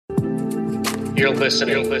You're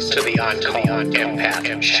listening to the On-Call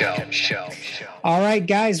Empath Show. All right,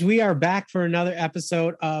 guys, we are back for another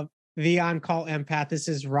episode of the On-Call Empath. This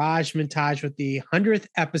is Raj Mintaj with the 100th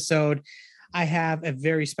episode. I have a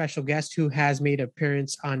very special guest who has made an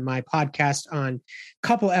appearance on my podcast on a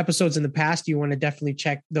couple episodes in the past. You want to definitely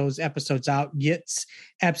check those episodes out. Yitz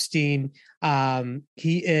Epistien.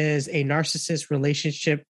 He is a narcissist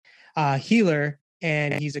relationship healer,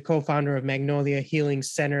 and he's a co-founder of Magnolia Healing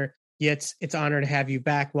Center. Yitz, it's an honor to have you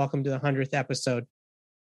back. Welcome to the 100th episode.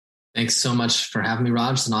 Thanks so much for having me,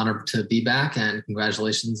 Raj. It's an honor to be back, and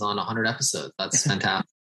congratulations on 100 episodes. That's fantastic.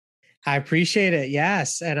 I appreciate it.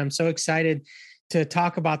 Yes. And I'm so excited to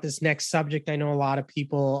talk about this next subject. I know a lot of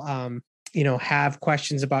people, have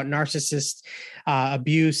questions about narcissist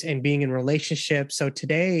abuse and being in relationships. So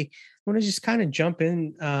today I want to just kind of jump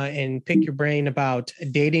in and pick your brain about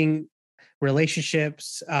dating,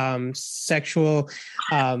 relationships, sexual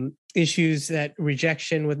issues, that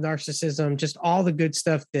rejection with narcissism, just all the good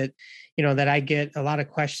stuff that, that I get a lot of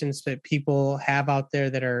questions that people have out there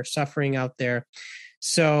that are suffering out there.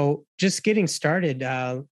 So just getting started,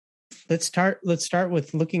 let's start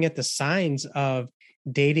with looking at the signs of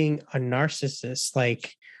dating a narcissist.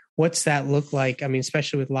 Like, what's that look like? I mean,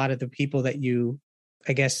 especially with a lot of the people that you,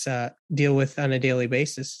 I guess, deal with on a daily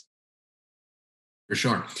basis. For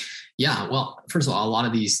sure. Yeah. Well, first of all, a lot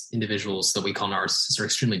of these individuals that we call narcissists are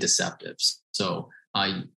extremely deceptive. So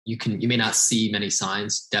you may not see many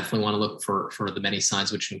signs. Definitely want to look for the many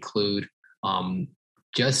signs, which include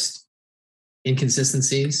just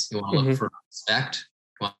inconsistencies. You want to look for respect.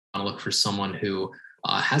 You want to look for someone who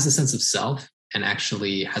has a sense of self and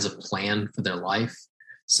actually has a plan for their life.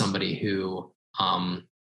 Somebody who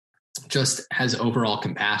just has overall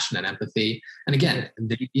compassion and empathy. And again,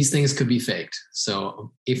 these things could be faked.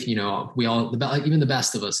 So if, we all, even the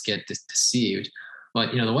best of us get deceived.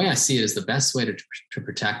 But, the way I see it is the best way to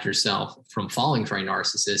protect yourself from falling for a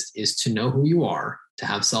narcissist is to know who you are, to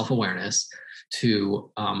have self-awareness, to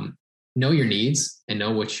know your needs and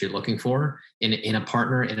know what you're looking for in a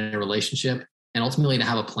partner, in a relationship, and ultimately to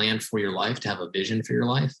have a plan for your life, to have a vision for your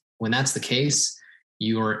life. When that's the case,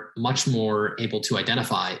 you're much more able to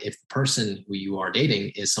identify if the person who you are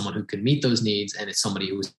dating is someone who can meet those needs and is somebody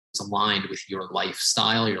who is aligned with your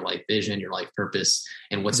lifestyle, your life vision, your life purpose,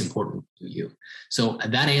 and what's important to you. So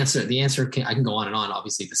the answer I can go on and on,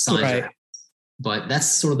 obviously the signs right. But that's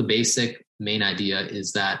sort of the basic main idea,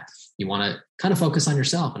 is that you want to kind of focus on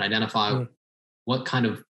yourself and identify what kind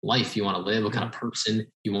of life you want to live, what kind of person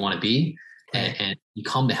you want to be, and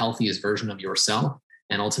become the healthiest version of yourself.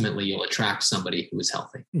 And ultimately you'll attract somebody who is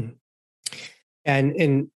healthy.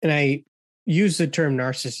 And I use the term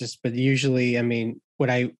narcissist, but usually, I mean, what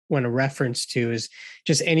I want to reference to is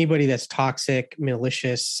just anybody that's toxic,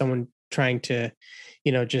 malicious, someone trying to,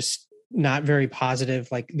 just not very positive.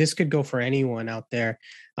 Like, this could go for anyone out there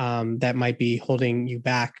that might be holding you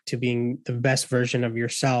back to being the best version of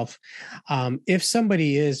yourself. If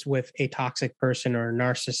somebody is with a toxic person or a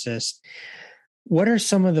narcissist, what are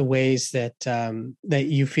some of the ways that that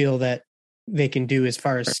you feel that they can do as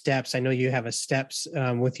far as steps? I know you have a steps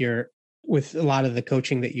with a lot of the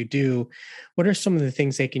coaching that you do. What are some of the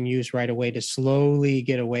things they can use right away to slowly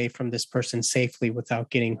get away from this person safely without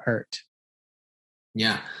getting hurt?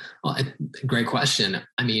 Yeah, well, great question.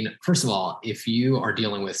 I mean, first of all, if you are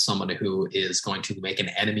dealing with someone who is going to make an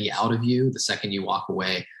enemy out of you the second you walk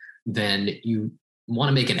away, then you want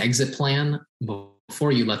to make an exit plan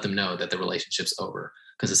before you let them know that the relationship's over.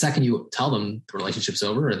 Because the second you tell them the relationship's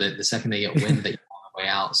over, or the second they get wind that you're on the way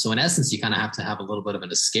out. So in essence, you kind of have to have a little bit of an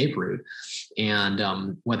escape route.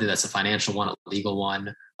 And whether that's a financial one, a legal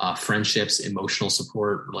one, friendships, emotional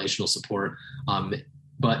support, relational support.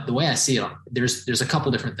 But the way I see it, there's a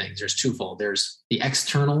couple different things. There's twofold. There's the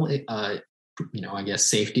external,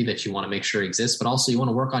 safety that you want to make sure exists, but also you want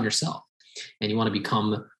to work on yourself, and you want to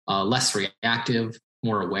become less reactive,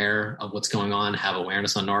 more aware of what's going on, have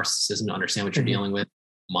awareness on narcissism to understand what you're dealing with,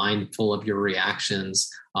 mindful of your reactions,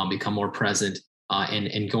 become more present,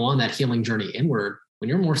 and go on that healing journey inward. When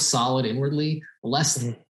you're more solid inwardly, less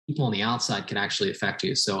people on the outside can actually affect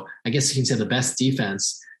you. So I guess you can say the best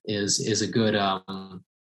defense is a good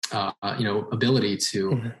ability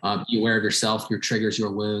to be aware of yourself, your triggers,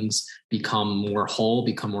 your wounds, become more whole,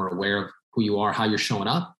 become more aware of who you are, how you're showing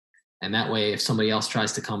up. And that way, if somebody else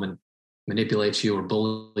tries to come and manipulate you or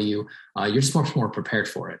bully you, you're just much more prepared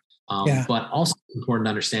for it. But also important to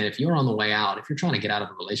understand, if you're on the way out, if you're trying to get out of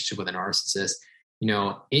a relationship with a narcissist,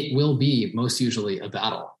 it will be most usually a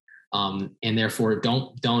battle. And therefore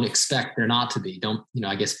don't expect there not to be. Don't,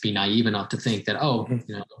 be naive enough to think that,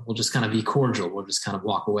 we'll just kind of be cordial. We'll just kind of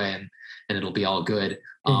walk away and it'll be all good.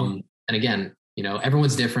 And again,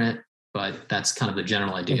 everyone's different, but that's kind of the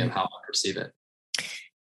general idea of how I perceive it.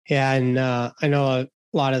 Yeah. And I know a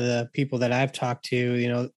lot of the people that I've talked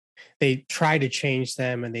to, they try to change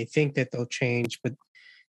them and they think that they'll change, but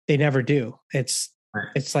they never do. It's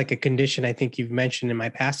like a condition I think you've mentioned in my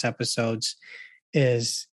past episodes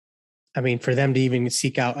is, for them to even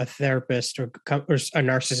seek out a therapist or a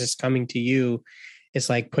narcissist coming to you, it's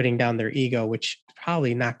like putting down their ego, which is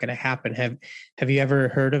probably not going to happen. Have you ever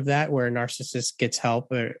heard of that, where a narcissist gets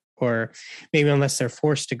help, or maybe unless they're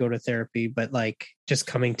forced to go to therapy, but like just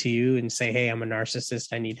coming to you and say, hey, I'm a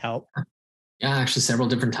narcissist, I need help? Yeah, actually several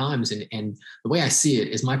different times. And the way I see it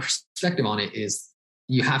is, my perspective on it is,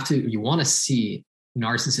 you want to see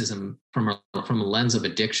narcissism from a lens of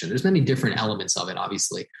addiction. There's many different elements of it,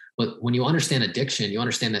 obviously, but when you understand addiction, you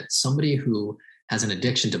understand that somebody who has an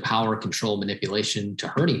addiction to power, control, manipulation, to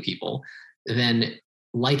hurting people, then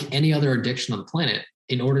like any other addiction on the planet,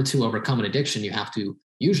 in order to overcome an addiction, you have to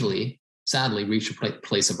usually, sadly, reach a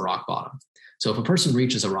place of rock bottom. So if a person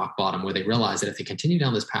reaches a rock bottom where they realize that if they continue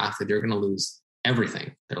down this path, that they're going to lose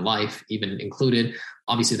everything, their life, even included,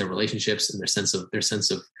 obviously their relationships and their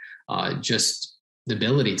sense of just the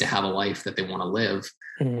ability to have a life that they want to live.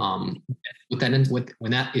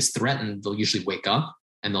 When that is threatened, they'll usually wake up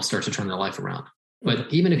and they'll start to turn their life around.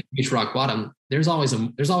 But even if you reach rock bottom, there's always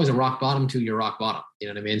a rock bottom to your rock bottom. You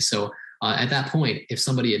know what I mean? So at that point, if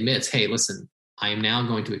somebody admits, hey, listen, I am now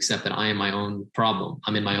going to accept that I am my own problem,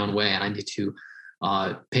 I'm in my own way, and I need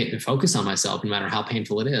to focus on myself, no matter how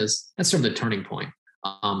painful it is, that's sort of the turning point.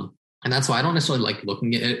 And that's why I don't necessarily like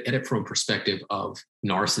looking at it from a perspective of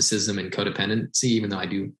narcissism and codependency, even though I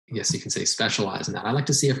do, yes, you can say, specialize in that. I like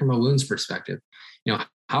to see it from a wounds perspective.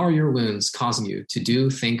 How are your wounds causing you to do,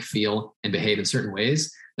 think, feel, and behave in certain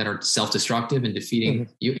ways that are self-destructive and defeating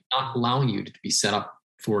you, not allowing you to be set up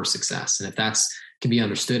for success? And if that's can be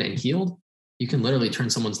understood and healed, you can literally turn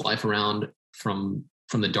someone's life around from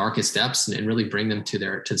the darkest depths and really bring them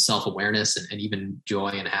to self-awareness and even joy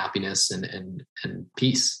and happiness and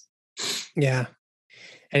peace. Yeah.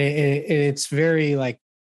 And it's very, like,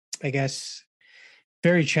 I guess,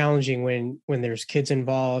 very challenging when there's kids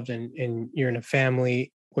involved and you're in a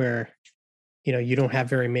family where, you don't have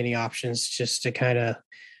very many options just to kind of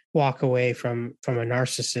walk away from a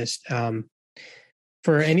narcissist.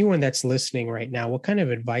 For anyone that's listening right now, what kind of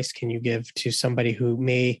advice can you give to somebody who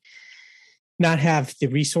may not have the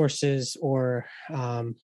resources, or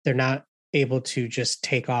they're not able to just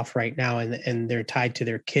take off right now, and they're tied to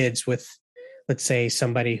their kids with, let's say,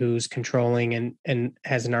 somebody who's controlling and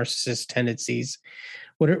has narcissist tendencies?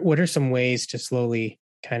 What are some ways to slowly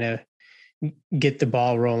kind of get the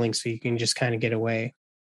ball rolling so you can just kind of get away?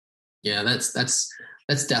 Yeah, that's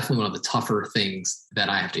definitely one of the tougher things that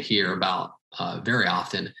I have to hear about very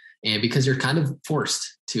often. And because you're kind of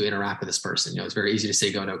forced to interact with this person, it's very easy to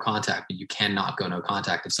say go no contact, but you cannot go no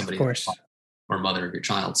contact if somebody is or mother of your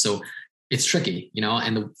child. So it's tricky,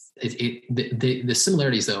 and the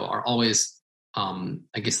similarities though are always, I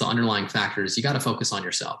guess the underlying factor is you got to focus on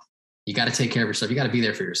yourself. You got to take care of yourself. You got to be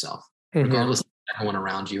there for yourself, regardless of what everyone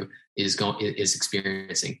around you is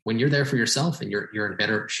experiencing. When you're there for yourself and you're in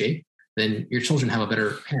better shape, then your children have a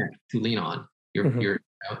better parent to lean on.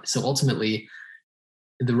 So ultimately,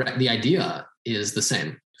 the idea is the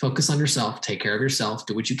same. Focus on yourself, take care of yourself,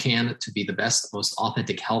 do what you can to be the best, most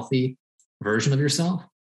authentic, healthy version of yourself.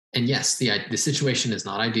 And yes, the situation is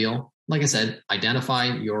not ideal. Like I said, identify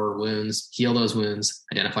your wounds, heal those wounds,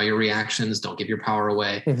 identify your reactions, don't give your power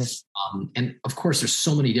away. And of course, there's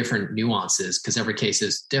so many different nuances because every case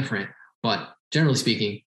is different. But generally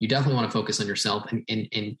speaking, you definitely want to focus on yourself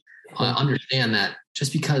and understand that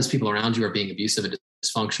just because people around you are being abusive and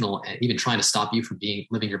dysfunctional and even trying to stop you from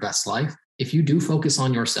living your best life, if you do focus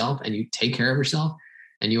on yourself and you take care of yourself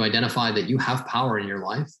and you identify that you have power in your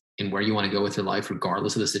life and where you want to go with your life,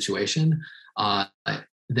 regardless of the situation,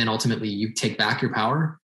 then ultimately you take back your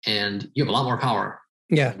power and you have a lot more power.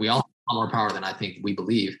 Yeah. We all have a lot more power than I think we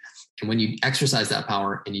believe. And when you exercise that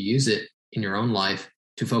power and you use it in your own life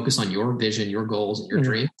to focus on your vision, your goals, and your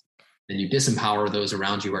dreams, then you disempower those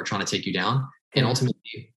around you who are trying to take you down. And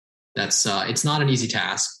ultimately, that's it's not an easy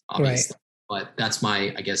task, obviously, but that's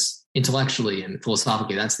my, I guess, intellectually and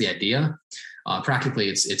philosophically, that's the idea. Practically,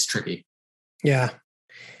 it's tricky. Yeah,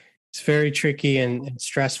 it's very tricky and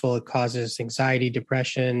stressful. It causes anxiety,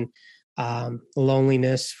 depression,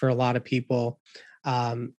 loneliness for a lot of people.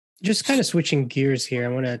 Just kind of switching gears here,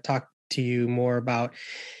 I want to talk to you more about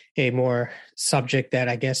a more subject that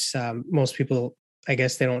I guess most people, I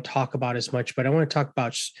guess they don't talk about as much, but I want to talk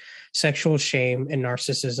about sexual shame and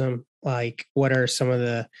narcissism. Like, what are some of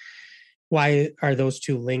the why are those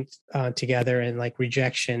two linked together, and like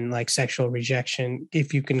rejection, like sexual rejection,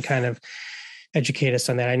 if you can kind of educate us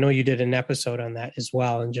on that. I know you did an episode on that as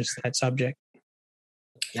well, and just that subject.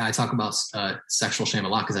 Yeah, I talk about sexual shame a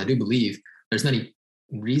lot because I do believe there's many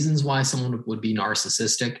reasons why someone would be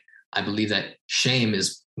narcissistic. I believe that shame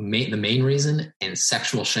is the main reason, and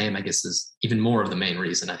sexual shame, I guess, is even more of the main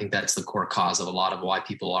reason. I think that's the core cause of a lot of why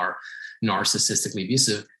people are narcissistically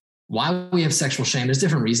abusive. Why we have sexual shame, there's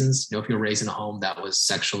different reasons. If you're raised in a home that was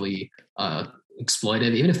sexually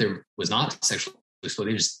exploited, even if there was not sexually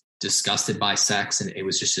exploited, just disgusted by sex and it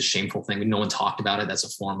was just a shameful thing. No one talked about it. That's a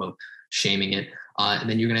form of shaming it. And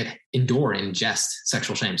then you're going to endure and ingest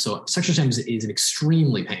sexual shame. So sexual shame is an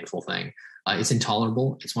extremely painful thing. It's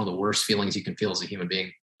intolerable. It's one of the worst feelings you can feel as a human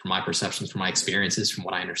being, from my perceptions, from my experiences, from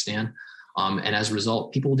what I understand. And as a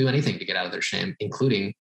result, people will do anything to get out of their shame,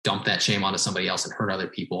 including dump that shame onto somebody else and hurt other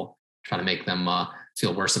people, try to make them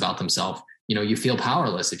feel worse about themselves. You feel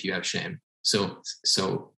powerless if you have shame. So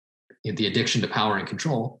the addiction to power and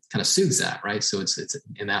control kind of soothes that, right? So it's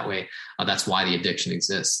in that way, that's why the addiction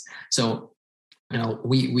exists. So,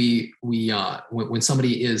 when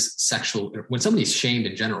somebody is when somebody's shamed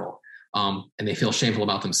in general, and they feel shameful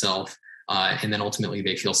about themselves, and then ultimately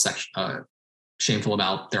they feel shameful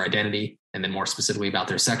about their identity, and then more specifically about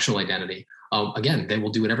their sexual identity, again, they will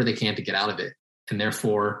do whatever they can to get out of it. And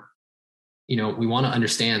therefore, we want to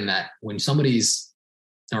understand that when somebody's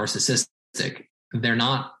narcissistic, they're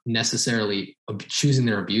not necessarily choosing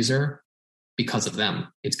their abuser because of them.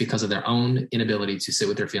 It's because of their own inability to sit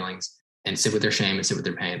with their feelings and sit with their shame and sit with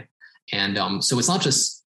their pain. And so it's not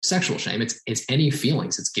just sexual shame. It's any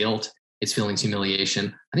feelings. It's guilt. It's feelings,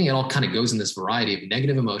 humiliation. I think it all kind of goes in this variety of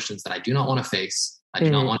negative emotions that I do not want to face. I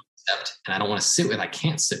do not want to accept, and I don't want to sit with. I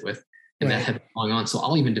can't sit with, and that have been going on. So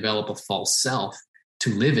I'll even develop a false self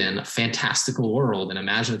to live in a fantastical world, an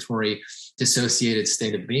imaginatory, dissociated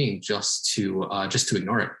state of being, just to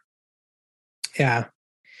ignore it. Yeah.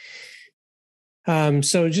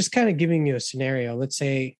 So just kind of giving you a scenario. Let's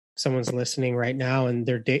say someone's listening right now, and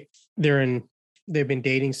they've been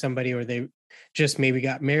dating somebody, or they just maybe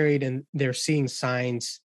got married, and they're seeing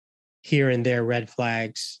signs here and there, red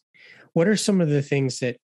flags. What are some of the things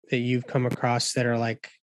that you've come across that are like,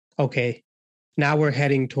 okay, now we're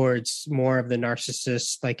heading towards more of the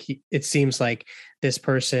narcissist? Like, it seems like this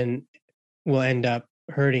person will end up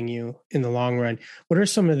hurting you in the long run. What are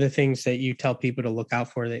some of the things that you tell people to look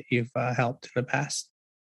out for that you've helped in the past?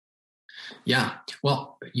 Yeah,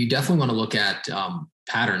 well, you definitely want to look at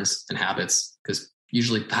patterns and habits, because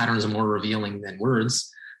usually patterns are more revealing than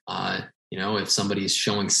words. If somebody's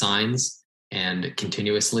showing signs and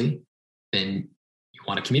continuously, then you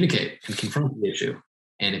want to communicate and confront the issue.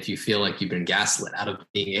 And if you feel like you've been gaslit out of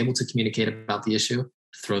being able to communicate about the issue,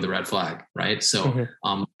 throw the red flag, right? So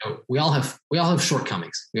we all have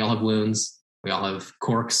shortcomings. We all have wounds. We all have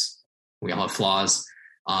quirks. We all have flaws.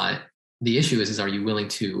 The issue is are you willing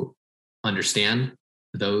to understand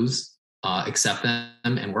those, accept them,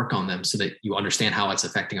 and work on them so that you understand how it's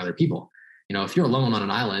affecting other people? If you're alone on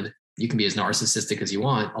an island, you can be as narcissistic as you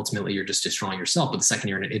want. Ultimately, you're just destroying yourself. But the second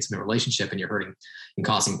you're in an intimate relationship and you're hurting and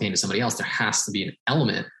causing pain to somebody else, there has to be an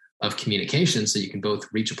element of communication so you can both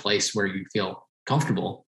reach a place where you feel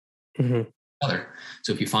comfortable together.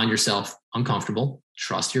 So if you find yourself uncomfortable,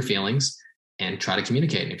 trust your feelings and try to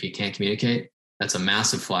communicate. And if you can't communicate, that's a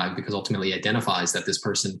massive flag, because ultimately it identifies that this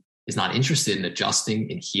person is not interested in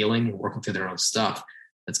adjusting and healing and working through their own stuff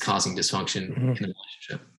that's causing dysfunction in the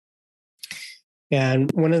relationship. Yeah,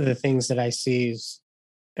 and one of the things that I see is,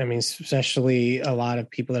 especially a lot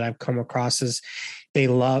of people that I've come across, is they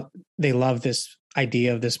love this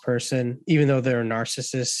idea of this person, even though they're a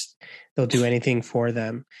narcissist, they'll do anything for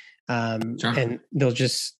them. Sure. And they'll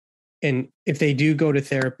just, and if they do go to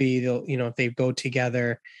therapy, they'll, if they go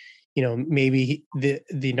together, maybe the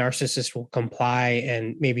narcissist will comply,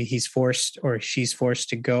 and maybe he's forced or she's forced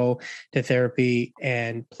to go to therapy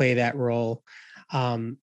and play that role.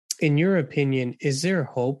 In your opinion, is there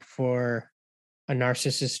hope for a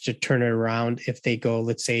narcissist to turn it around if they go,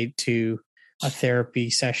 let's say, to a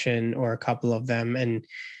therapy session or a couple of them and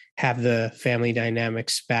have the family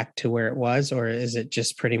dynamics back to where it was? Or is it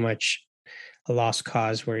just pretty much a lost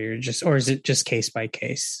cause where or is it just case by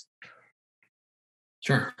case?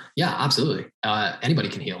 Sure. Yeah, absolutely. Anybody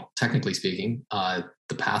can heal, technically speaking.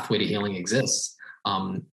 The pathway to healing exists.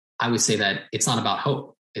 I would say that it's not about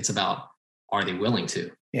hope. It's about, are they willing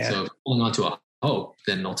to? Yeah. So if holding on to a hope,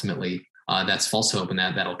 then ultimately that's false hope, and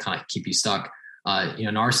that'll kind of keep you stuck.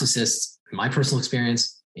 Narcissists, in my personal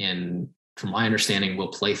experience, and from my understanding, will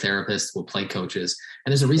play therapists, will play coaches.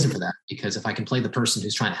 And there's a reason for that, because if I can play the person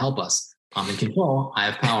who's trying to help us, I'm in control. I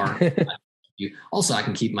have power. I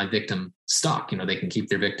can keep my victim stuck. They can keep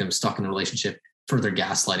their victim stuck in the relationship, further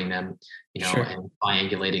gaslighting them, Sure. and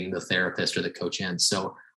triangulating the therapist or the coach in.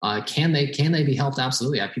 So can they be helped?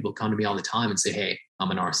 Absolutely. I have people come to me all the time and say, hey,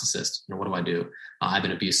 I'm a narcissist. What do I do? I've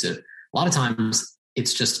been abusive. A lot of times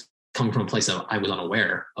it's just coming from a place of I was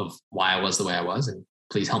unaware of why I was the way I was. And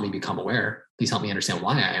please help me become aware. Please help me understand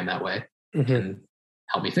why I am that way and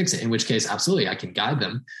help me fix it. In which case, absolutely, I can guide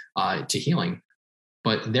them to healing.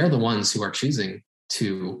 But they're the ones who are choosing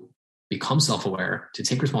to become self-aware, to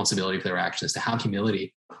take responsibility for their actions, to have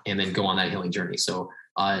humility, and then go on that healing journey. So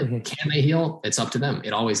can they heal? It's up to them.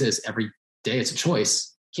 It always is. Every day it's a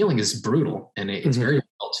choice. Healing is brutal, and it's very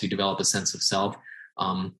difficult to develop a sense of self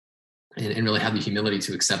and really have the humility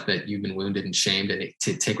to accept that you've been wounded and shamed and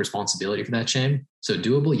to take responsibility for that shame. So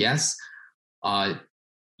doable, yes.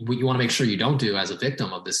 What you want to make sure you don't do as a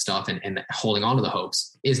victim of this stuff and holding on to the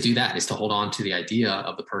hopes is to hold on to the idea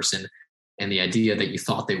of the person and the idea that you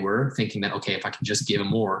thought they were, thinking that, okay, if I can just give them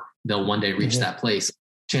more, they'll one day reach that place.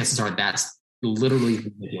 Chances are that's literally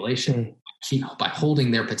manipulation by holding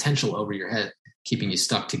their potential over your head, keeping you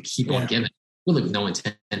stuck to keep on giving, really with no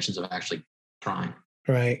intentions of actually trying.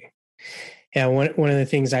 Right. Yeah. One of the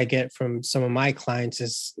things I get from some of my clients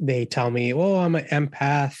is they tell me, oh, I'm an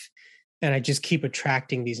empath. And I just keep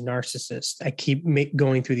attracting these narcissists. I keep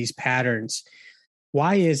going through these patterns.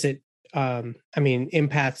 Why is it?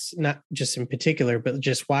 Empaths, not just in particular, but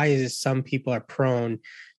just why is it some people are prone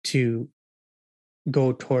to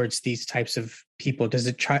go towards these types of people? Does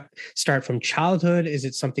it start from childhood? Is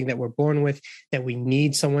it something that we're born with, that we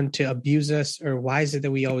need someone to abuse us? Or why is it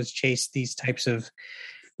that we always chase these types of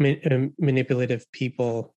manipulative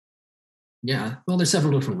people? Yeah, well, there's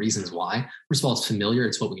several different reasons why. First of all, it's familiar.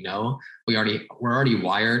 It's what we know. We're already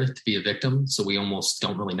wired to be a victim, so we almost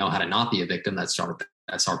don't really know how to not be a victim. That's our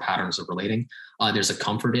patterns of relating. There's a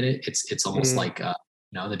comfort in it. It's almost like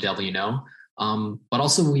the devil, but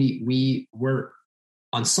also we're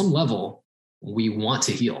on some level we want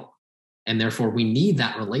to heal, and therefore we need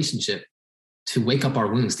that relationship to wake up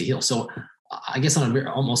our wounds to heal. So I guess on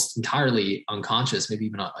a almost entirely unconscious, maybe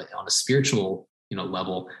even on a spiritual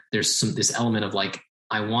level, there's this element of like,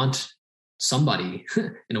 I want somebody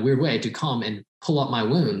in a weird way to come and pull up my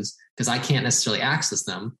wounds because I can't necessarily access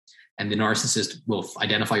them. And the narcissist will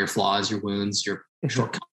identify your flaws, your wounds, your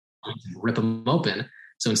shortcomings, and rip them open.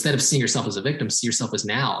 So instead of seeing yourself as a victim, see yourself as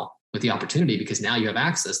now with the opportunity, because now you have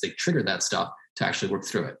access. They've triggered that stuff to actually work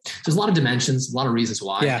through it. So there's a lot of dimensions, a lot of reasons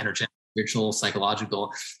why, energetic, spiritual,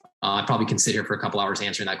 psychological. I probably can sit here for a couple hours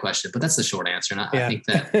answering that question, but that's the short answer. And I think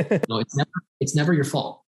that it's never your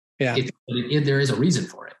fault. Yeah, there is a reason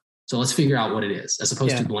for it. So let's figure out what it is, as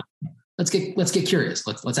opposed to blame. Let's get curious.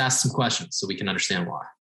 Let's ask some questions so we can understand why.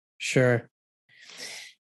 Sure.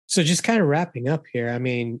 So just kind of wrapping up here. I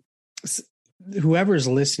mean, whoever's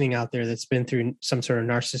listening out there that's been through some sort of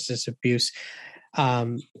narcissist abuse,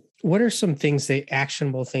 what are some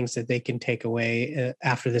actionable things that they can take away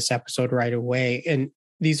after this episode right away? And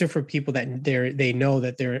these are for people that they know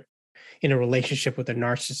that they're in a relationship with a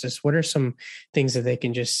narcissist. What are some things that they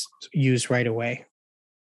can just use right away?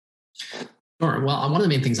 Sure. Well, one of the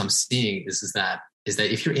main things I'm seeing is that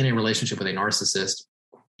if you're in a relationship with a narcissist,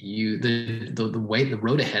 the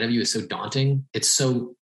road ahead of you is so daunting. It's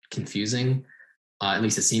so confusing. At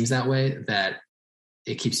least it seems that way, that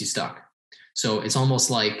it keeps you stuck. So it's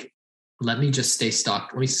almost like, let me just stay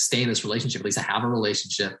stuck. Let me stay in this relationship. At least I have a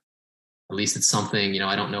relationship. At least it's something,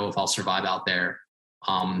 I don't know if I'll survive out there.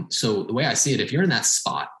 So the way I see it, if you're in that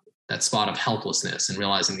spot of helplessness and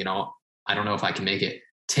realizing, I don't know if I can make it,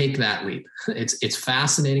 take that leap. It's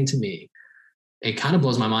fascinating to me. It kind of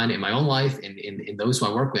blows my mind in my own life and in those who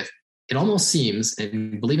I work with. It almost seems,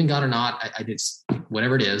 and believe in God or not, I just,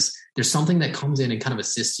 whatever it is, there's something that comes in and kind of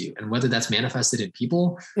assists you. And whether that's manifested in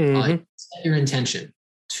people, set your intention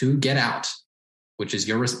to get out, which is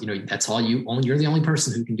that's all you're the only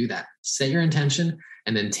person who can do that. Set your intention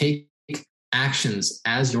and then take actions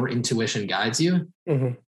as your intuition guides you.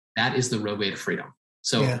 That is the roadway to freedom.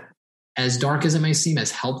 So as dark as it may seem,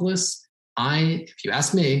 as helpless, if you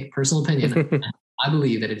ask me, personal opinion, I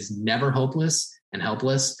believe that it is never hopeless and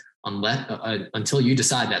helpless until you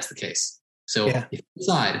decide that's the case. So if you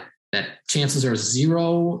decide that chances are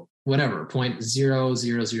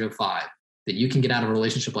 0.0005 that you can get out of a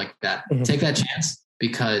relationship like that, take that chance,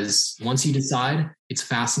 because once you decide, it's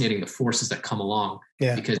fascinating the forces that come along.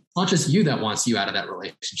 Because it's not just you that wants you out of that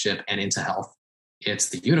relationship and into health. It's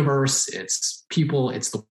the universe, it's people, it's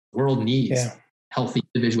the world needs healthy,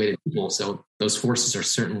 individuated people. So those forces are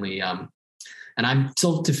certainly, and I'm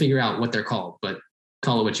still to figure out what they're called, but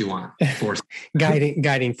call it what you want. Force.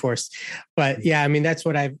 guiding force. But yeah, I mean, that's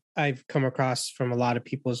what I've come across from a lot of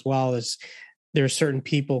people as well, is there are certain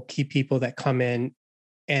people, key people that come in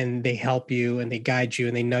and they help you and they guide you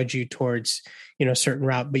and they nudge you towards, a certain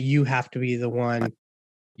route, but you have to be the one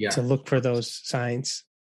to look for those signs.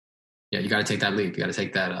 Yeah. You got to take that leap. You got to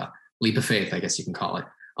take that leap of faith, I guess you can call it.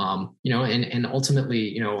 And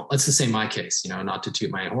ultimately, let's just say my case, not to toot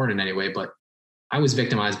my horn in any way, but I was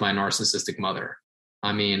victimized by a narcissistic mother.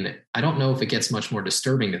 I mean, I don't know if it gets much more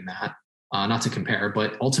disturbing than that, not to compare,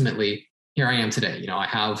 but ultimately here I am today. I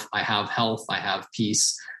have health, I have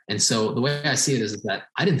peace. And so the way I see it is that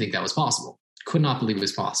I didn't think that was possible. Could not believe it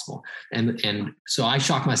was possible. And so I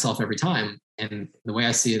shock myself every time. And the way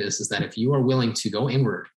I see it is that if you are willing to go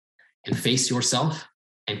inward and face yourself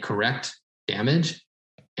and correct damage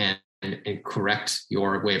and correct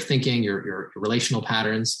your way of thinking, your relational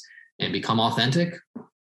patterns, and become authentic,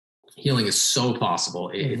 healing is so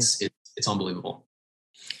possible. It's unbelievable.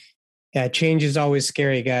 Yeah, change is always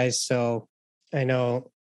scary, guys. So I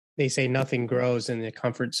know they say nothing grows in the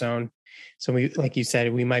comfort zone. So we, like you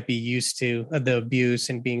said, we might be used to the abuse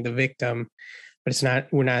and being the victim, but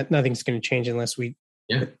nothing's going to change unless we,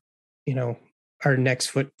 our next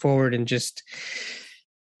foot forward and just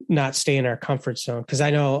not stay in our comfort zone. Because I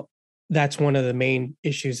know that's one of the main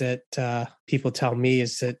issues that people tell me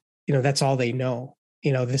is that, that's all they know.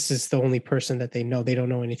 This is the only person that they know. They don't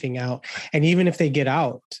know anything out. And even if they get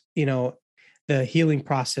out, the healing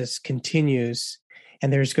process continues,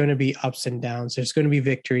 and there's going to be ups and downs. There's going to be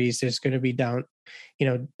victories. There's going to be down,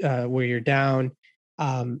 where you're down.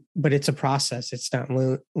 But it's a process. It's not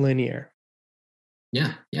linear.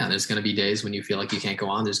 Yeah. Yeah. There's going to be days when you feel like you can't go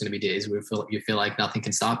on. There's going to be days where you feel like nothing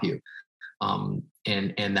can stop you. And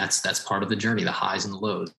that's part of the journey, the highs and the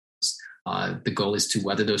lows. The goal is to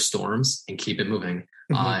weather those storms and keep it moving,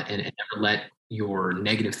 and never let your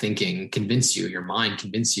negative thinking convince you, your mind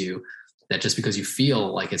convince you that just because you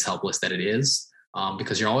feel like it's helpless, that it is,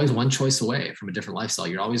 because you're always one choice away from a different lifestyle.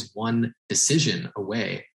 You're always one decision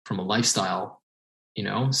away from a lifestyle,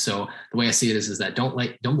 So the way I see it is that don't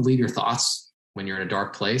believe your thoughts when you're in a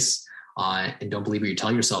dark place, and don't believe what you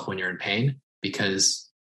tell yourself when you're in pain,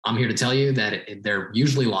 because I'm here to tell you that they're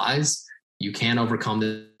usually lies. You can overcome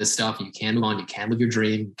this stuff. You can move on. You can live your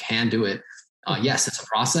dream. You can do it. Yes, it's a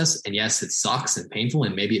process. And yes, it sucks and painful.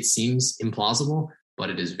 And maybe it seems implausible, but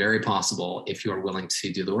it is very possible if you are willing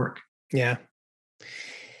to do the work. Yeah.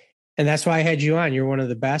 And that's why I had you on. You're one of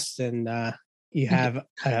the best. And you have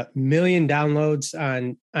 1 million downloads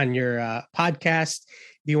on your podcast.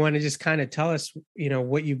 Do you want to just kind of tell us,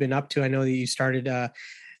 what you've been up to? I know that you started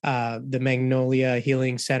the Magnolia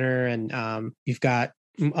Healing Center, and you've got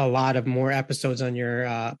a lot of more episodes on your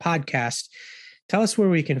podcast. Tell us where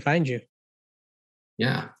we can find you.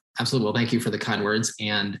 Yeah, absolutely. Well, thank you for the kind words.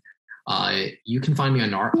 And you can find me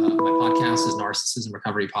on my podcast is Narcissism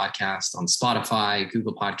Recovery Podcast on Spotify,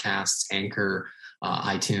 Google Podcasts, Anchor,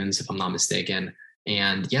 iTunes, if I'm not mistaken.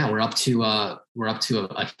 And yeah, we're up to a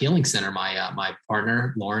healing center. My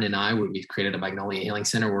partner Lauren and I, we've created a Magnolia Healing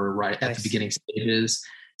Center. We're right at the beginning stages.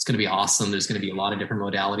 It's going to be awesome. There's going to be a lot of different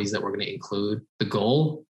modalities that we're going to include. The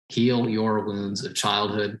goal: heal your wounds of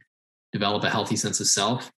childhood, develop a healthy sense of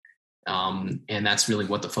self. And that's really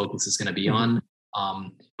what the focus is going to be on.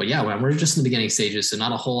 But yeah, we're just in the beginning stages, so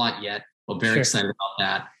not a whole lot yet, but very excited about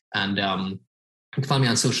that. And you can find me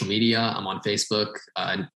on social media. I'm on Facebook,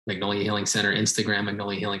 Magnolia Healing Center, Instagram,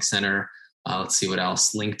 Magnolia Healing Center. Let's see what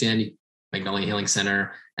else. LinkedIn, Magnolia Healing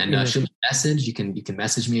Center. And shoot me a message. You can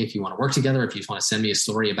message me if you want to work together. If you just want to send me a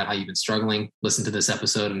story about how you've been struggling, listen to this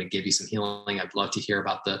episode and it give you some healing. I'd love to hear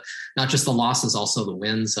about not just the losses, also the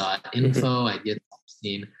wins. Info at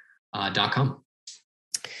yitzepistien.com.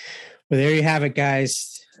 Well, there you have it,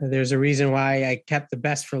 guys. There's a reason why I kept the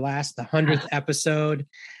best for last, the 100th episode.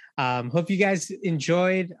 Hope you guys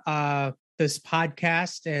enjoyed this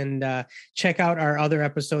podcast, and check out our other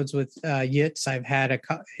episodes with Yitz. I've had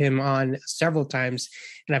him on several times,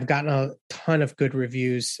 and I've gotten a ton of good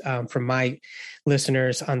reviews from my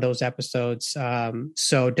listeners on those episodes.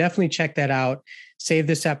 So definitely check that out. Save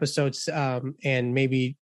this episode and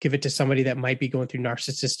maybe give it to somebody that might be going through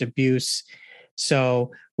narcissist abuse.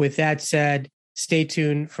 So with that said, stay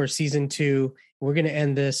tuned for season 2. We're going to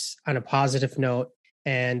end this on a positive note.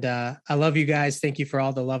 And I love you guys. Thank you for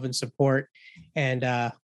all the love and support,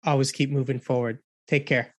 and always keep moving forward. Take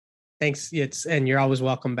care. Thanks. And you're always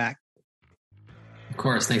welcome back. Of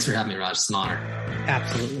course. Thanks for having me, Raj. It's an honor.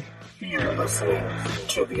 Absolutely. You're listening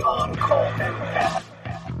to the On Call Empath.